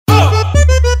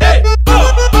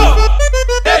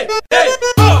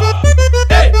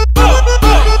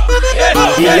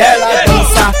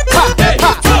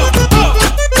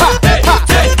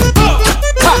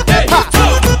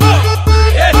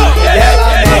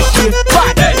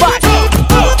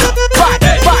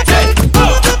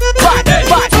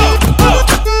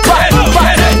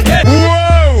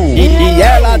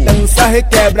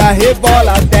quebra,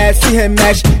 rebola, desce,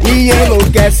 remexe e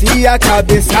enlouquece a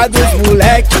cabeça dos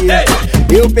moleque.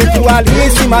 Eu perco a linha em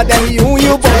cima da R1 e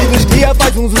o bonde dos guia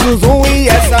faz um zum zum. E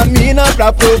essa mina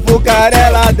pra provocar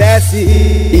ela desce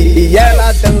e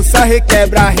ela dança,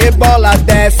 requebra, rebola,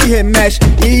 desce, remexe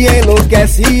e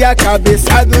enlouquece a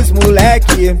cabeça dos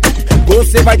moleque.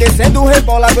 Você vai descendo,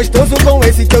 rebola gostoso, com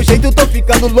esse teu jeito tô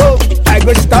ficando louco. Ai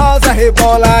gostosa,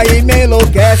 rebola e me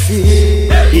enlouquece.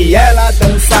 E ela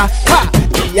dança, ha,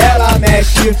 e ela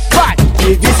mexe, vai.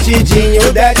 De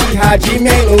vestidinho, desce, rádio e me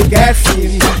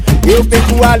enlouquece. Eu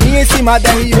perco a linha em cima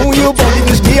da R1 e o bonde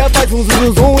dos guia faz um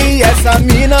zum zum. E essa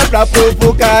mina pra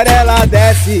provocar ela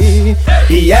desce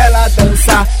e ela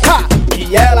dança, ha,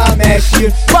 e ela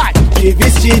mexe, vai. De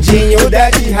vestidinho,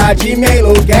 desce, rádio e me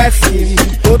enlouquece.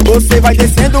 Você vai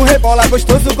descendo, rebola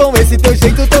gostoso, com esse teu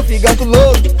jeito tô ficando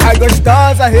louco. A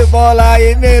gostosa rebola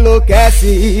e me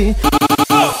enlouquece.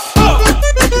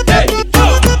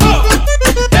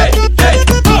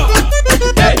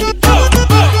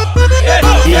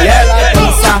 E ela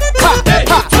dança, ha, ha,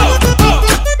 ha,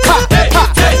 ha, ha,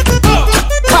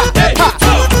 ha.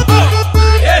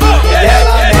 E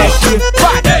ela mexe,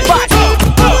 vai, vai, vai,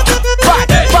 vai, vai,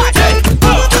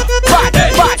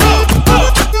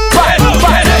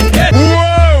 vai.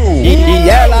 E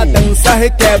ela dança,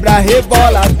 requebra,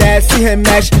 rebola, desce,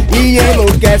 remexe e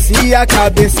enlouquece a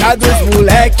cabeça dos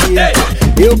moleque.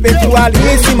 Eu perco a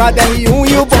linha em cima da R1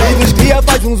 e o bonde dos guia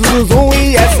faz um zum zum.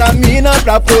 E essa mina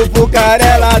pra provocar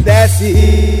ela desce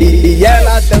e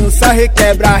ela dança,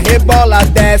 requebra, rebola,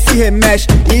 desce, remexe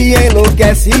e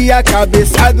enlouquece a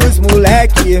cabeça dos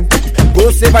moleque.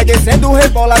 Você vai descendo,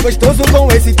 rebola gostoso,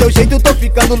 com esse teu jeito tô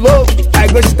ficando louco. Ai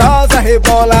gostosa,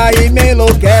 rebola e me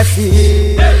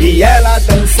enlouquece. E ela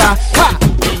dança, ha,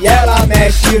 e ela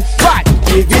mexe, vai.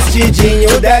 De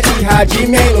vestidinho, desce, rádio e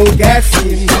me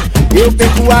enlouquece. Eu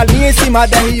perco a linha em cima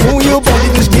da R1 e o bonde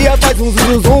dos guia faz um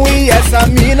zum zum. E essa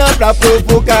mina pra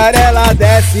provocar ela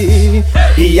desce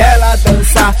e ela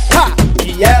dança, ha,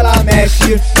 e ela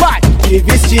mexe, vai. De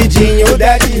vestidinho,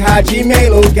 desce, rádio e me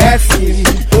enlouquece.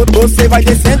 Você vai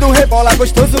descendo, rebola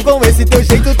gostoso, com esse teu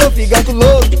jeito tô ficando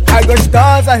louco. A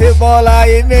gostosa rebola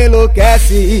e me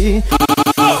enlouquece.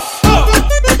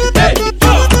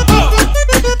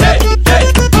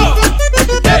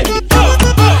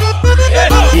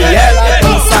 E ela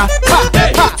dança, ha, ha,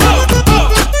 ha, ha,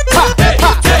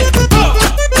 ha,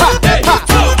 ha.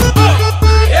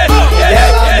 E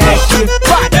ela mexe,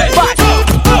 vai, vai, vai,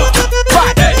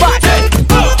 vai, vai,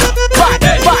 vai,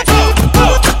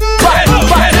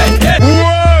 vai.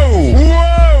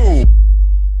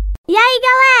 E aí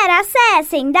galera,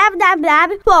 acessem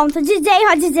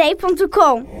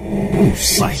www.djrodjhay.com.